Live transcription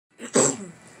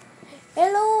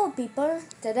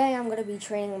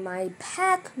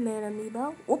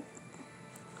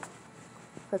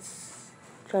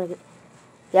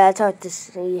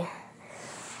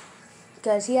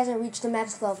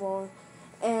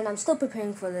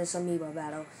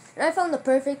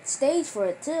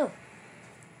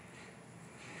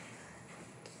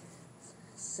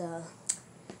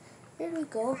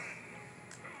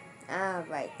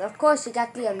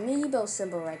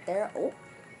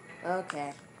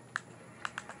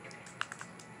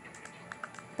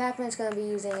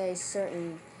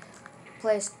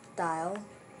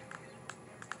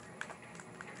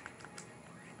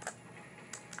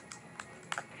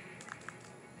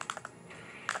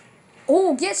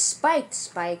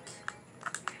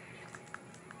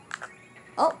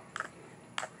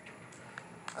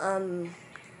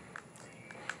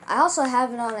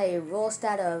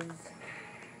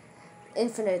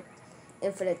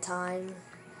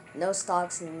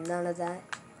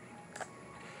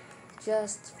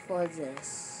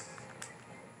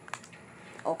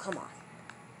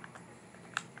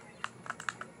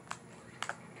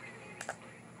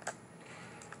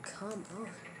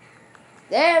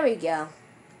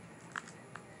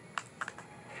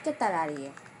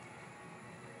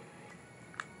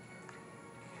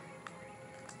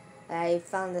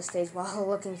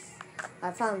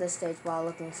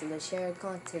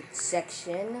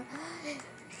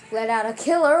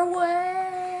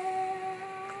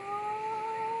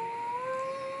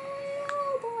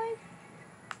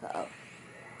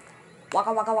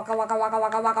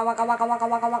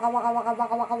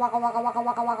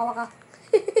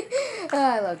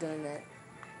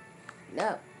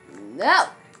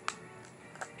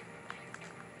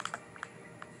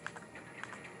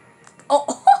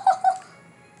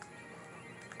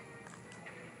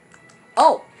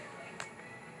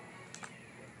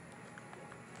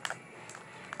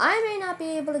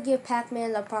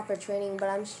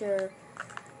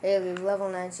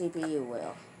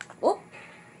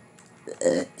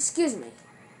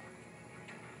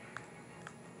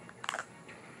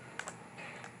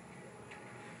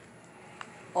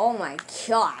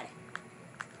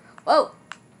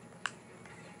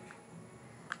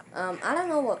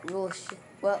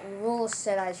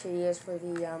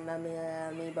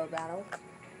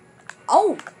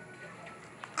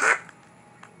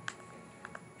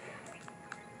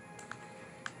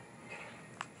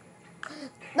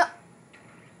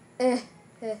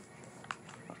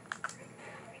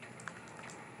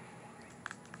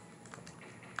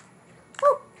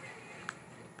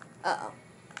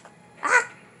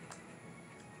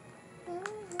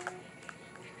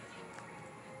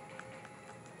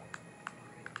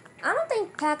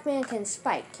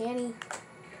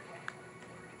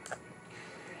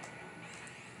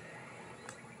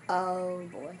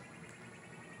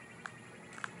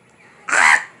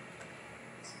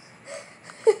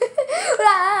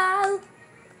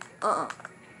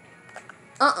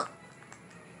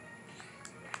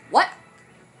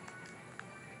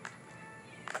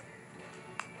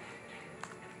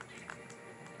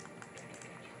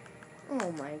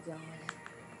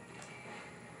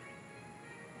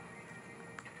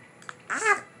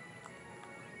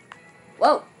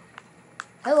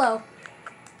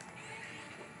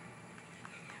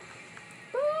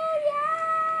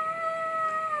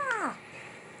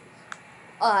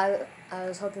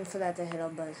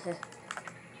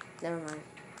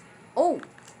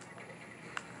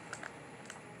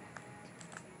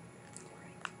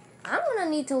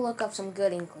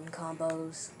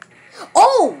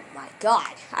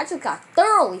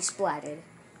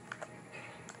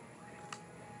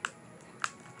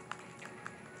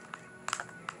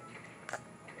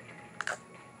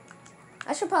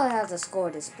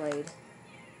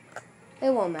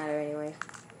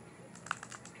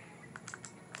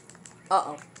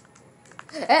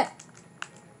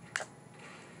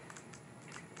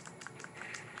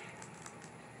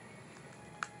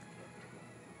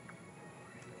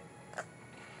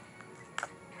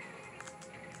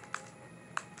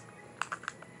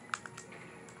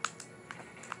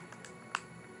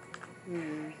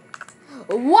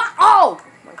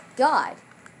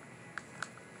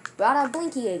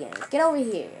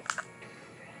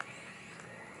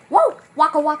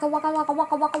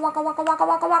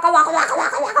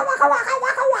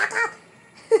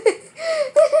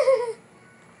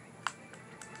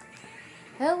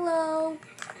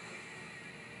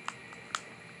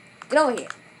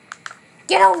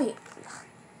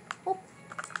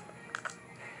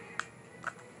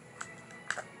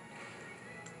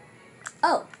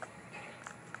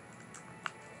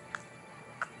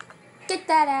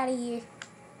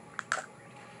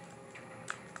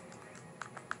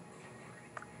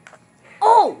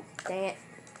Dang it.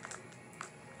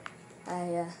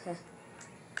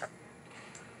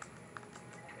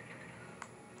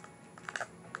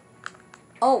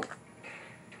 Oh.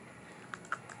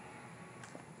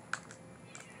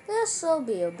 This'll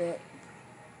be a bit.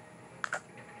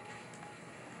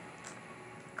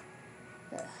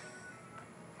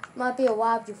 Might be a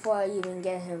while before I even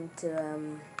get him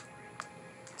to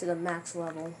the max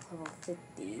level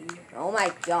 50. Oh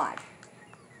my god.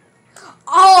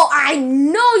 Oh, I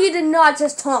know you did not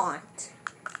just taunt.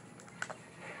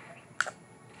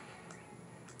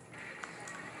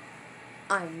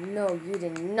 I know you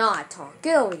did not taunt.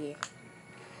 Get over here.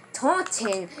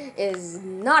 Taunting is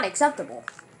not acceptable.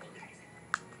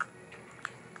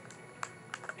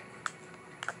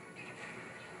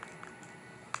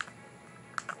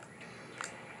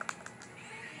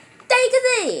 Take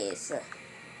this.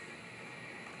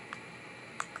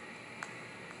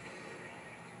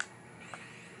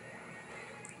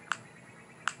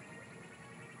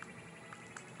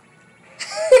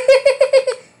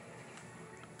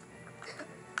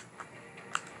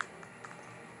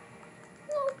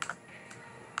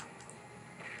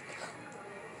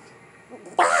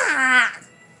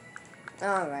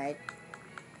 All right.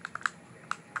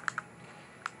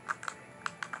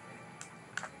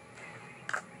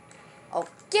 Oh,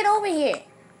 get over here.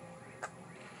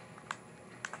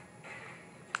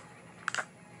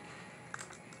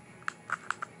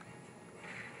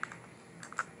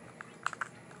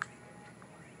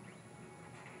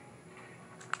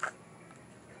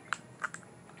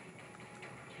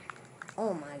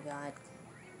 Oh my god.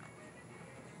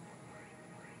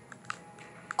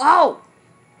 Oh!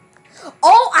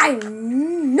 Oh, I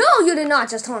know you did not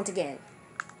just taunt again.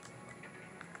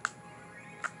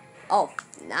 Oh,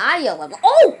 now you level.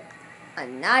 Oh!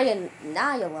 And now you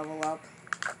level up.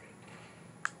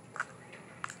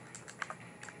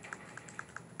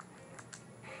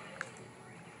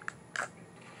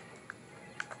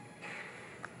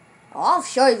 Oh, I'll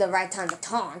show you the right time to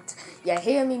taunt. You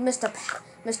hear me, Mr.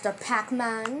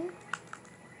 Pac-Man?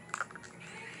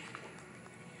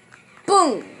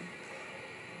 Boom!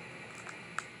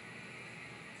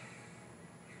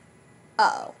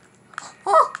 Uh-oh.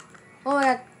 Oh! Oh my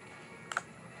god.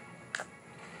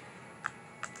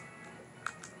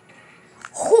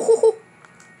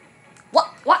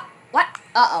 What?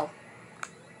 Uh-oh.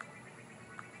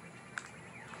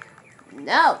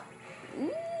 No. No.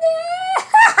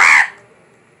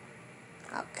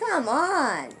 Oh, come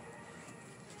on.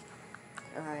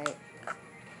 Alright.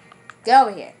 Get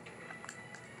over here.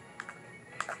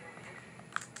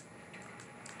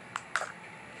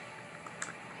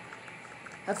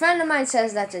 A friend of mine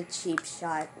says that's a cheap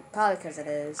shot. Probably because it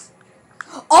is.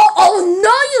 Oh,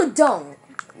 no you don't.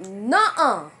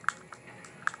 Nuh-uh.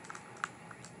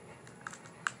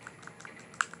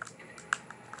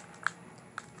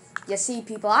 You see,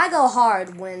 people, I go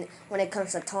hard when it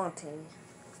comes to taunting.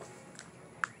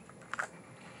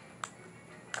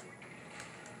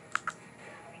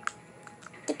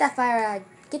 Get that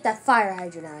fire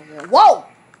hydrant out of here. Whoa!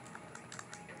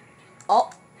 Oh.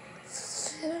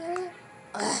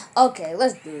 Okay,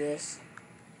 let's do this.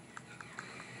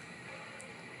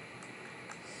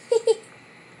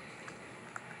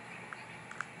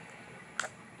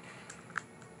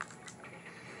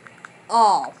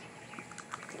 Oh.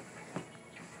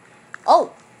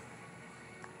 Oh.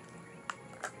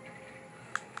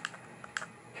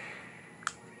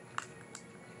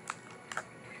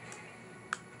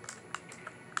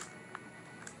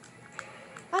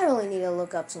 I really need to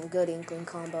look up some good Inkling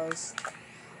combos.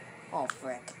 Oh,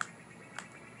 frick.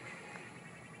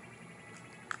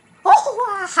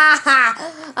 Oh, ha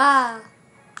ha!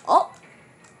 Oh.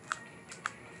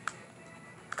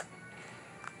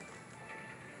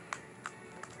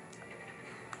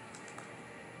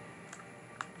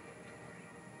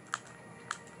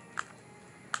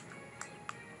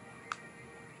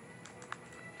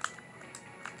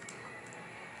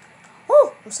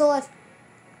 Oh, I'm still alive.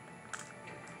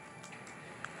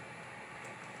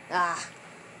 Ah.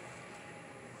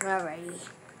 Alrighty.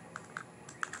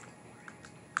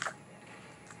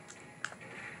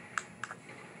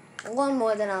 One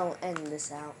more, then I'll end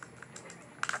this out.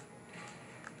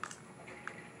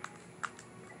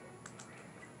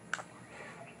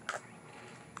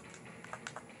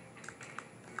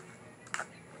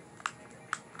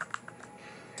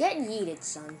 Get yeeted,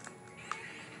 son.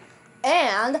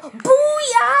 And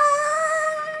booyah!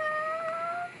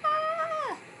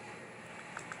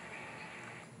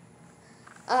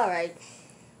 Alright.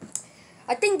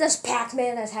 I think this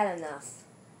Pac-Man has had enough.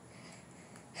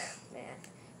 Man,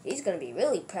 he's gonna be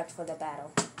really prepped for the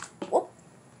battle. Whoop.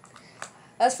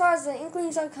 As far as the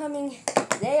Inklings are coming,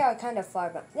 they are kind of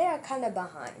they are kind of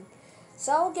behind.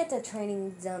 So I'll get the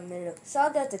training done.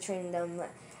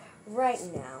 Right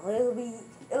now.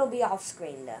 It'll be off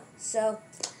screen though. So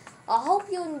I hope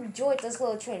you enjoyed this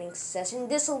little training session.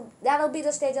 That'll be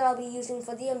the stage that I'll be using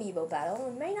for the amiibo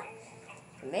battle.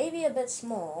 It may be a bit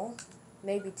small,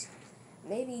 maybe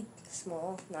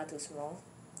small, not too small.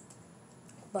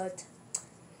 But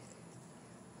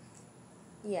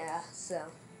yeah, so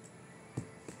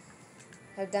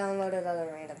I've downloaded other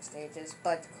random stages,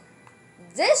 but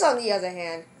this, on the other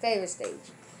hand,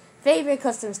 favorite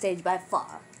custom stage by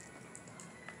far.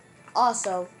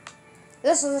 Also,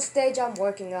 this is a stage I'm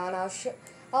working on.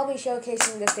 I'll be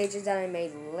showcasing the stages that I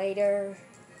made later,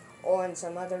 or in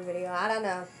some other video. I don't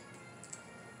know.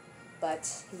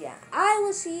 But yeah, I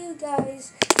will see you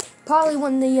guys probably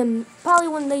when the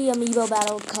amiibo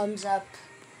battle comes up,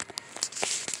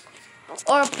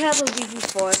 or probably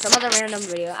before some other random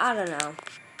video. I don't know.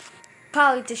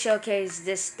 Probably to showcase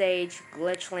this stage,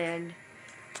 Glitchland.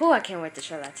 Oh, I can't wait to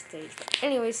show that stage. But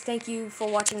anyways, thank you for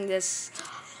watching this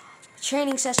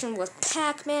training session with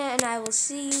Pac-Man, and I will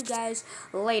see you guys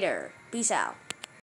later. Peace out.